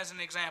use him as an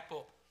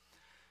example.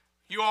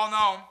 You all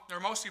know,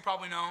 or most of you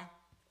probably know,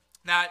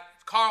 that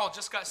Carl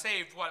just got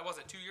saved,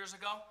 2 years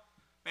ago?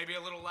 Maybe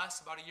a little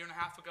less, about 1.5 years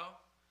ago.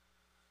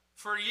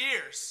 For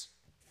years,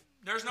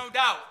 there's no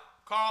doubt,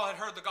 Carl had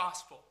heard the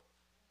gospel.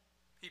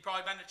 He'd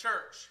probably been to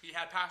church. He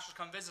had pastors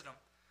come visit him.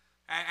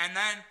 And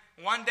then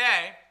one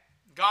day,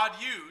 God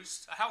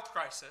used a health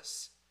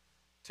crisis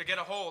to get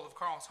a hold of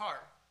Carl's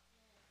heart.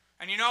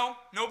 And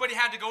nobody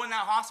had to go in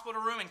that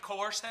hospital room and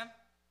coerce him.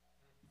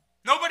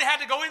 Nobody had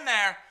to go in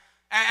there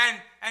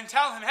and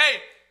tell him,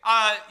 hey,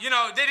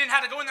 they didn't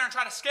have to go in there and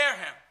try to scare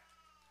him.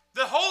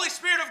 The Holy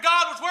Spirit of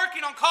God was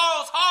working on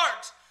Carl's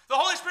heart. The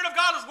Holy Spirit of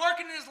God was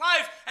working in his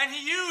life, and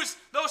He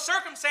used those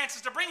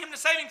circumstances to bring him to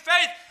saving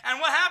faith. And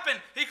what happened?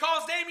 He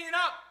calls Damien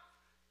up,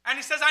 and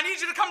he says, I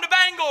need you to come to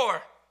Bangor.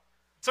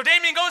 So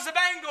Damien goes to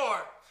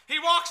Bangor. He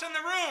walks in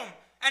the room,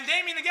 and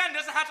Damien, again,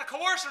 doesn't have to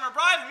coerce him or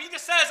bribe him. He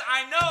just says,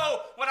 I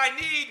know what I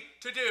need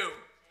to do.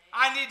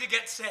 I need to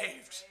get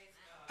saved.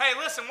 Hey,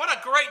 listen, what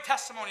a great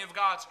testimony of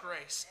God's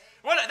grace.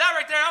 That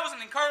right there, that was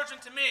an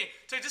encouragement to me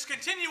to just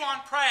continue on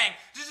praying,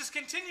 to just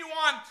continue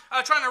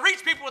on trying to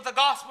reach people with the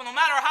gospel no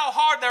matter how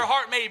hard their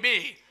heart may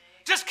be.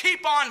 Just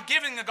keep on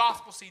giving the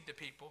gospel seed to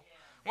people.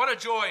 What a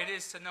joy it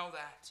is to know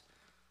that.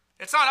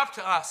 It's not up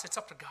to us, it's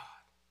up to God.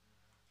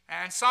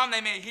 And some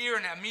they may hear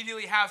and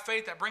immediately have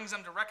faith that brings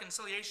them to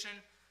reconciliation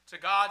to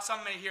God. Some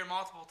may hear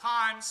multiple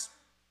times.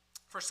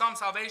 For some,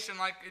 salvation,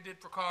 like it did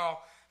for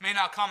Carl, may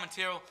not come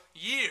until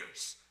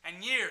years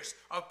and years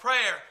of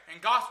prayer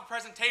and gospel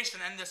presentation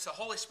and this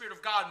Holy Spirit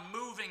of God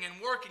moving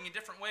and working in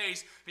different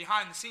ways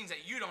behind the scenes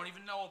that you don't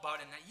even know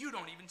about and that you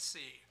don't even see.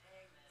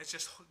 Amen. It's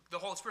just the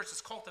Holy Spirit's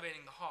just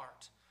cultivating the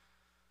heart.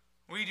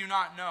 We do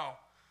not know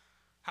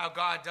how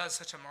God does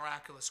such a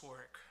miraculous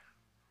work.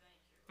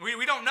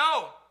 We don't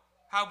know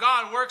how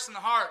God works in the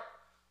heart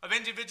of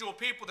individual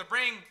people to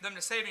bring them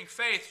to saving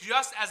faith,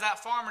 just as that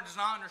farmer does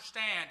not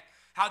understand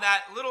how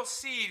that little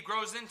seed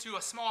grows into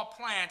a small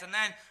plant and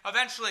then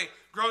eventually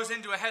grows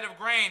into a head of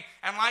grain.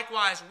 And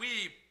likewise,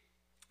 we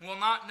will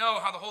not know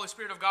how the Holy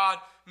Spirit of God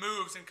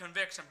moves and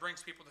convicts and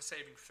brings people to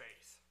saving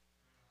faith.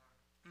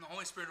 And the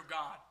Holy Spirit of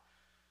God,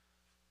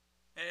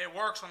 it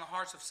works on the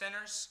hearts of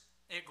sinners.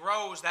 it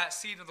grows that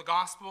seed of the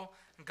gospel.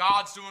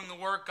 God's doing the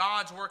work.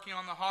 God's working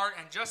on the heart.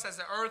 And just as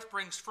the earth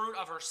brings fruit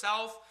of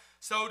herself,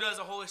 so does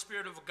the Holy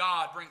Spirit of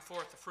God bring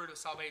forth the fruit of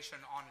salvation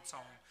on its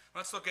own.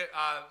 Let's look at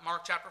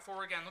Mark chapter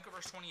 4 again. Look at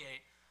verse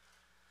 28.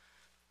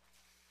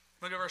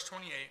 Look at verse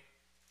 28.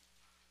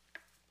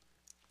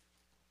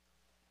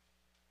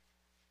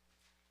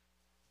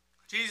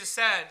 Jesus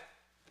said,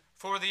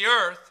 "For the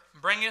earth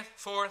bringeth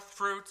forth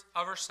fruit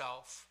of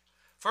herself.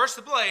 First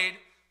the blade,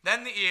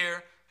 then the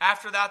ear,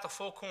 after that the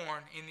full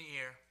corn in the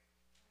ear."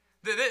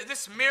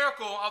 This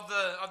miracle of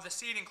the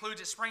seed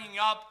includes it springing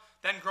up,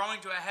 then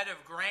growing to a head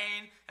of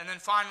grain, and then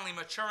finally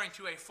maturing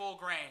to a full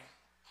grain.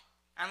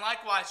 And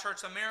likewise,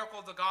 church, the miracle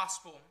of the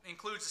gospel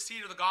includes the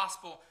seed of the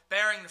gospel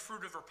bearing the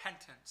fruit of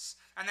repentance,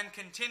 and then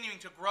continuing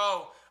to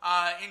grow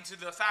into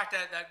the fact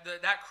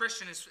that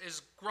Christian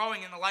is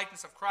growing in the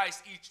likeness of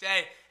Christ each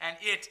day, and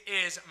it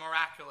is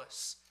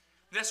miraculous.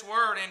 This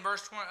word in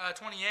verse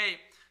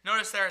 28,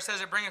 notice there it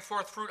says it bringeth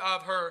forth fruit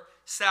of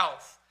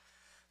herself.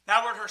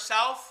 That word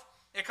herself,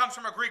 it comes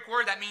from a Greek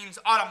word that means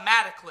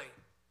automatically.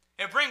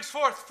 It brings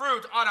forth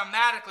fruit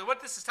automatically.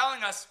 What this is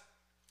telling us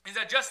is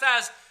that just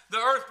as the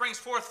earth brings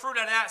forth fruit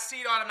out of that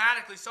seed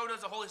automatically, so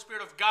does the Holy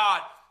Spirit of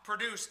God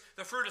produce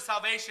the fruit of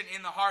salvation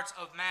in the hearts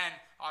of men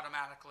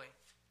automatically.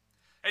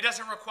 It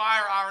doesn't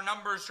require our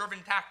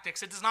numbers-driven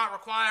tactics. It does not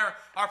require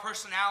our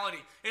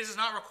personality. It does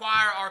not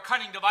require our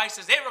cunning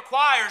devices. It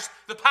requires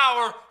the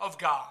power of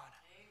God.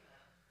 Amen.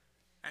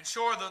 And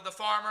sure, the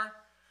farmer,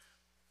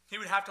 he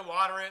would have to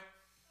water it.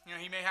 You know,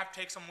 he may have to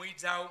take some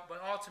weeds out,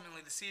 but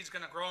ultimately the seed's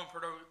going to grow and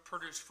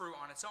produce fruit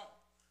on its own.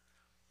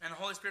 And the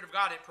Holy Spirit of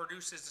God, it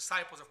produces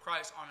disciples of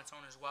Christ on its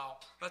own as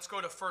well. Let's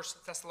go to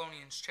 1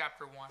 Thessalonians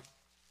chapter 1.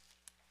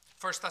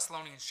 1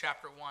 Thessalonians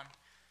chapter 1.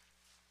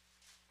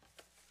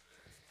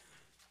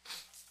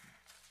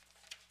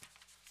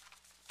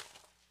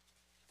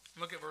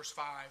 Look at verse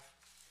 5.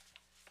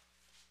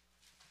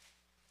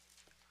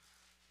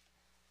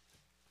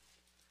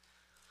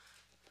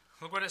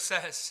 Look what it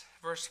says,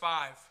 verse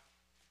 5.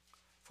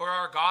 "For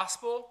our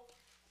gospel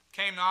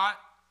came not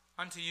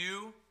unto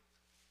you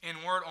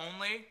in word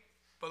only,"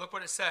 but look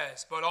what it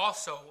says, "but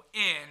also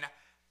in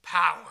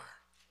power,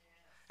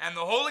 and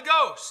the Holy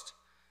Ghost,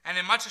 and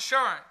in much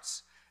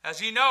assurance,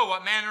 as ye know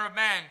what manner of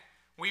men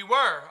we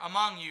were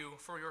among you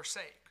for your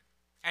sake.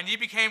 And ye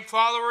became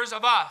followers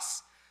of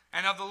us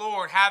and of the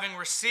Lord, having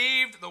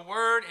received the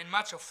word in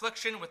much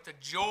affliction with the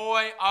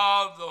joy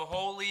of the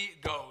Holy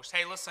Ghost."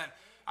 Hey, listen,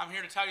 I'm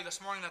here to tell you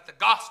this morning that the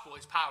gospel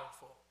is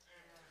powerful.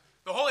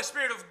 The Holy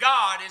Spirit of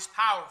God is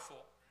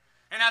powerful.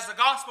 And as the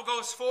gospel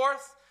goes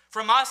forth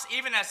from us,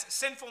 even as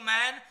sinful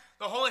men,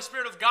 the Holy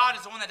Spirit of God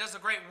is the one that does a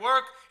great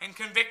work in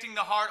convicting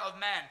the heart of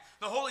men.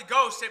 The Holy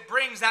Ghost, it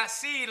brings that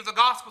seed of the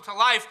gospel to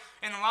life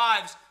in the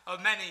lives of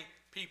many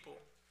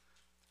people.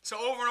 So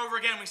over and over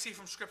again, we see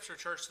from Scripture,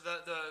 church,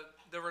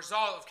 the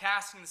result of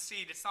casting the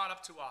seed, it's not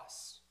up to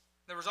us.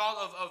 The result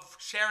of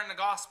sharing the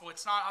gospel,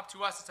 it's not up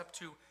to us, it's up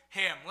to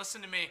Him.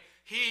 Listen to me.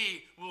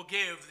 He will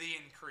give the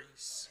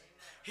increase.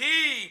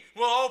 He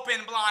will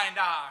open blind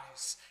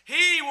eyes.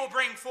 He will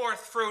bring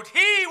forth fruit.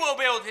 He will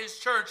build His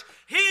church.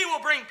 He will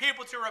bring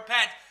people to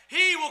repent.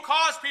 He will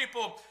cause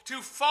people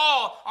to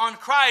fall on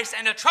Christ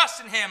and to trust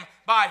in Him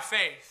by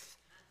faith.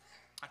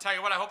 I tell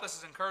you what, I hope this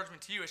is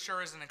encouragement to you. It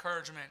sure is an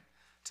encouragement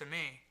to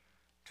me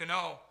to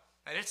know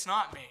that it's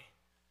not me,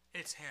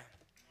 it's Him.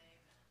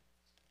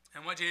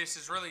 And what Jesus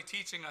is really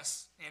teaching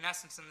us, in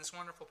essence, in this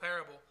wonderful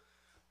parable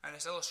and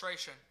this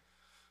illustration,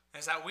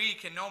 is that we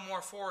can no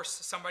more force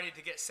somebody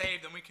to get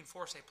saved than we can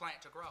force a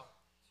plant to grow.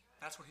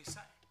 That's what He's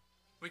saying.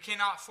 We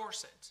cannot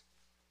force it.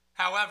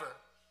 However,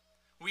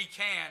 we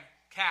can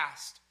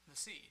cast the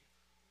seed.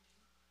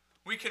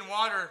 We can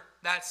water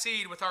that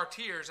seed with our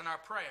tears and our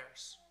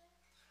prayers.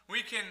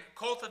 We can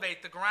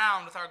cultivate the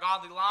ground with our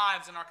godly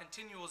lives and our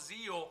continual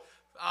zeal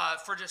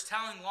for just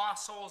telling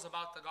lost souls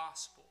about the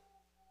gospel.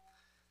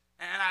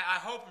 And I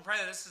hope and pray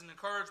that this is an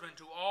encouragement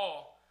to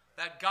all,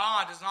 that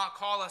God does not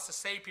call us to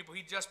save people.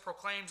 He just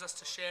proclaims us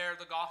to share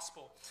the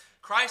gospel.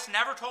 Christ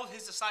never told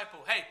His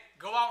disciples, hey,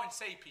 go out and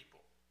save people.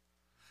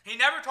 He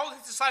never told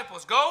His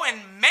disciples, go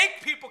and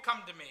make people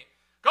come to me.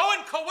 Go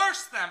and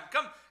coerce them.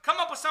 Come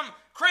up with some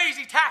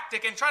crazy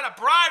tactic and try to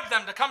bribe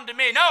them to come to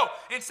me. No,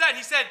 instead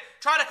He said,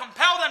 try to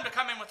compel them to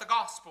come in with the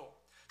gospel.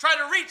 Try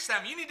to reach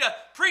them. You need to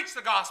preach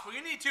the gospel.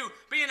 You need to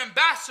be an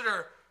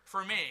ambassador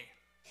for me.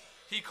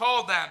 He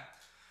called them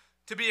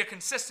to be a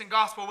consistent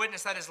gospel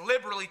witness that is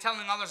liberally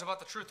telling others about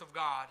the truth of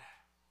God.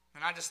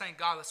 And I just thank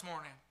God this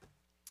morning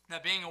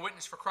that being a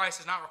witness for Christ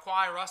does not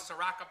require us to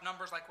rack up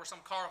numbers like we're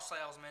some car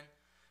salesman,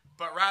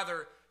 but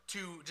rather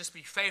to just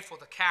be faithful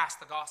to cast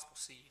the gospel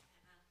seed.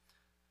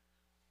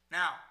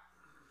 Now,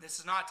 this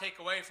does not take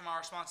away from our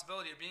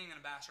responsibility of being an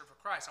ambassador for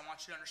Christ. I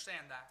want you to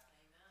understand that.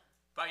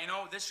 Amen.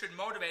 But this should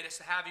motivate us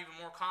to have even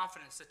more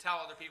confidence to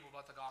tell other people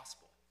about the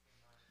gospel.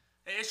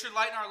 Amen. It should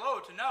lighten our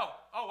load to know,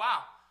 oh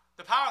wow,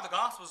 the power of the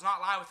gospel does not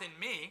lie within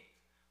me,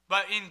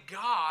 but in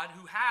God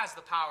who has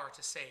the power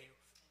to save.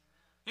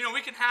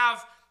 We can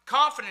have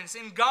confidence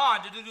in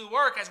God to do the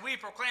work as we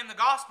proclaim the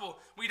gospel,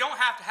 we don't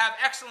have to have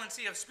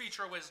excellency of speech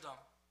or wisdom.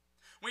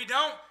 We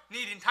don't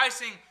need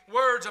enticing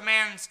words of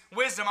man's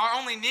wisdom. Our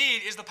only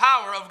need is the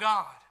power of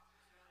God.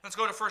 Let's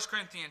go to 1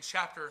 Corinthians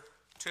chapter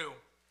 2.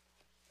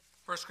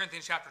 1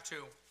 Corinthians chapter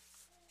 2.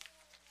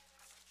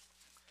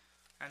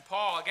 And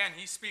Paul, again,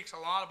 he speaks a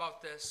lot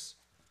about this.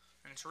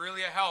 And it's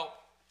really a help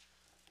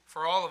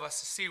for all of us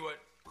to see what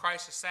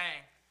Christ is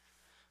saying.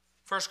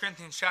 1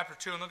 Corinthians chapter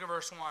 2, and look at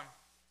verse 1.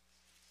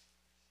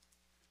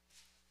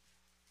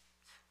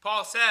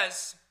 Paul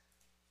says,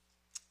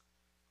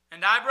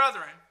 "And I,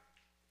 brethren,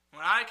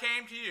 when I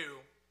came to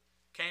you,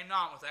 came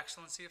not with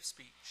excellency of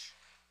speech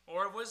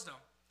or of wisdom,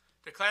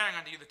 declaring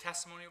unto you the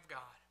testimony of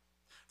God.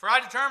 For I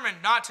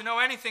determined not to know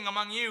anything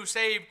among you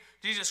save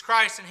Jesus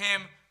Christ and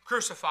him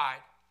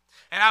crucified.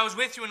 And I was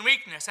with you in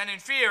weakness and in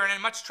fear and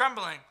in much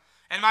trembling.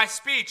 And my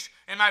speech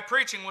and my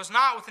preaching was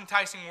not with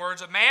enticing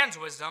words of man's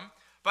wisdom,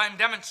 but in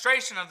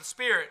demonstration of the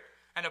Spirit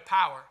and of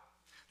power,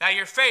 that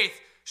your faith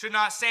should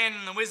not stand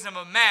in the wisdom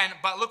of men,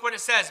 but look what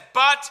it says,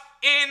 but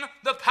in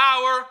the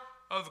power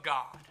of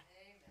God."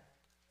 Amen.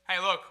 Hey,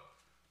 look,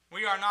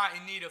 we are not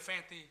in need of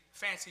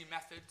fancy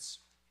methods.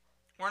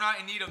 We're not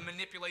in need of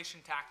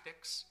manipulation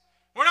tactics.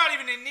 We're not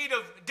even in need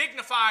of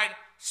dignified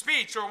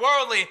speech or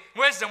worldly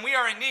wisdom. We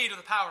are in need of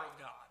the power of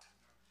God.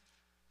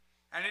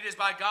 And it is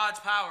by God's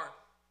power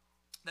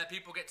that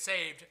people get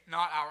saved,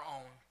 not our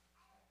own.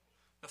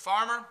 The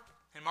farmer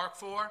in Mark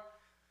 4,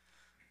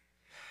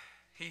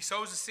 he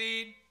sows the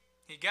seed,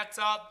 he gets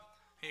up,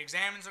 he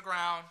examines the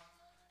ground.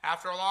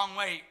 After a long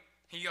wait,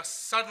 he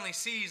suddenly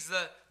sees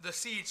the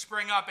seed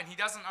spring up, and he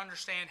doesn't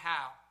understand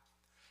how.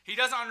 He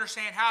doesn't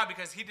understand how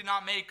because he did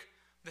not make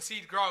the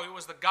seed grow. It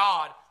was the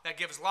God that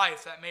gives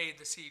life that made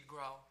the seed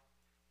grow.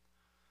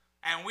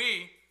 And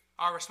we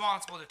are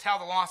responsible to tell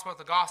the lost about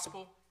the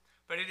gospel,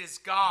 but it is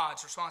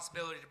God's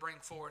responsibility to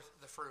bring forth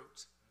the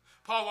fruit.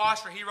 Paul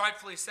Washer, he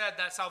rightfully said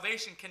that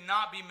salvation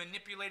cannot be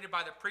manipulated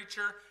by the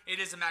preacher. It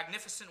is a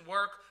magnificent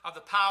work of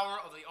the power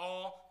of the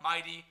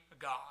Almighty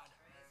God.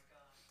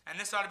 And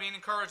this ought to be an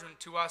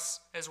encouragement to us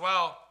as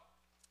well.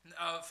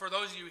 For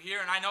those of you here,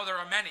 and I know there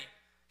are many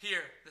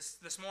here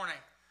this morning,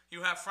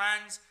 you have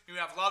friends, you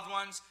have loved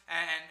ones,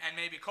 and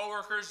maybe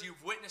coworkers.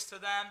 You've witnessed to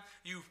them.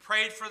 You've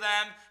prayed for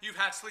them. You've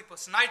had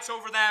sleepless nights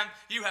over them.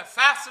 You have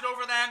fasted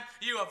over them.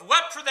 You have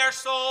wept for their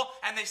soul,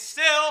 and they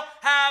still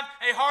have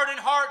a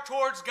hardened heart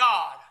towards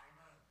God.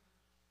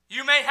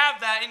 You may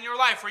have that in your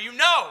life where you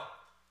know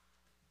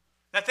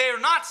that they are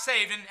not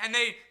saved, and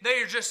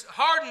they are just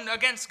hardened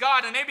against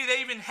God, and maybe they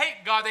even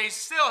hate God. They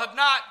still have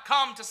not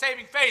come to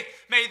saving faith.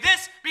 May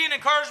this be an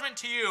encouragement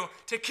to you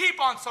to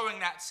keep on sowing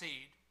that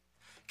seed.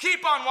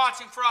 Keep on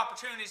watching for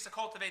opportunities to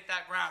cultivate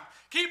that ground.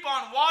 Keep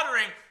on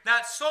watering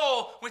that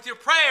soul with your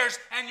prayers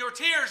and your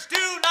tears.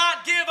 Do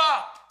not give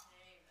up.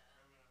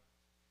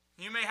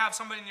 Amen. You may have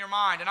somebody in your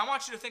mind, and I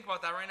want you to think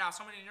about that right now.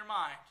 Somebody in your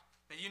mind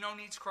that you know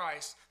needs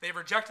Christ. They've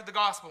rejected the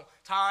gospel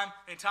time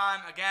and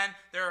time again.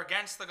 They're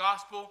against the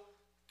gospel.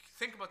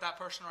 Think about that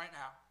person right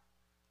now.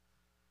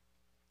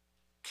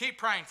 Keep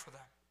praying for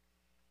them.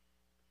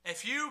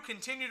 If you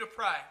continue to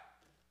pray,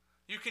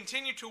 you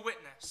continue to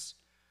witness,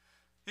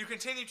 you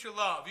continue to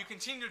love, you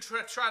continue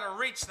to try to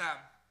reach them,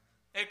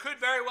 it could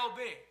very well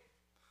be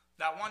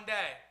that one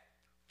day,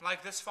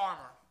 like this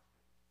farmer,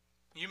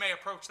 you may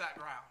approach that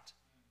ground.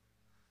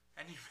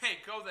 And you may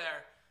go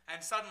there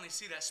and suddenly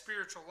see that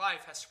spiritual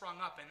life has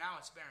sprung up and now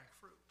it's bearing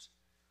fruit.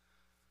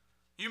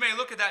 You may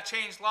look at that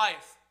changed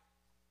life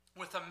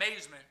with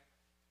amazement,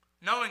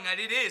 knowing that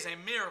it is a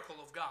miracle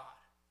of God.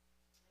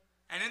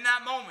 And in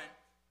that moment,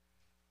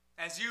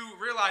 as you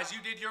realize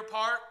you did your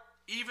part,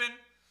 even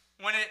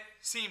when it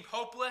seemed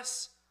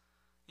hopeless,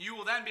 you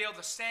will then be able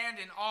to stand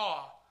in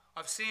awe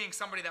of seeing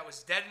somebody that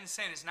was dead in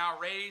sin is now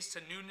raised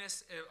to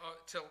newness,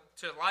 to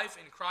life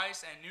in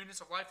Christ and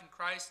newness of life in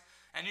Christ.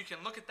 And you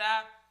can look at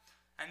that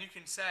and you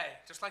can say,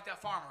 just like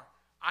that farmer,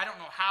 I don't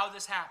know how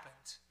this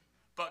happened,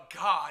 but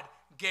God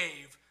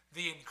gave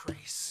the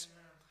increase.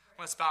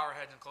 Let's bow our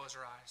heads and close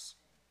our eyes.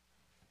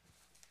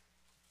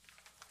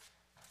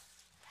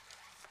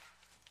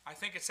 I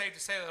think it's safe to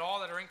say that all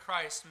that are in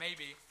Christ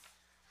maybe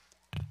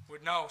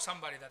would know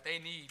somebody that they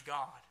need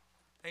God.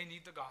 They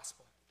need the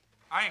gospel.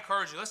 I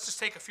encourage you, let's just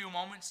take a few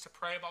moments to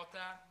pray about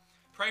that.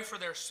 Pray for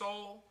their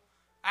soul.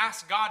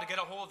 Ask God to get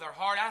a hold of their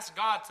heart. Ask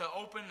God to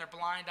open their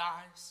blind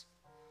eyes,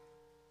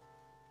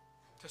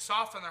 to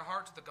soften their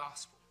heart to the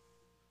gospel.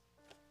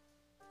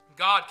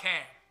 God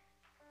can.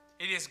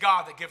 It is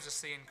God that gives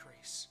us the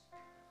increase.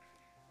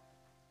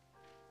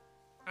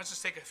 Let's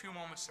just take a few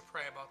moments to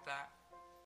pray about that.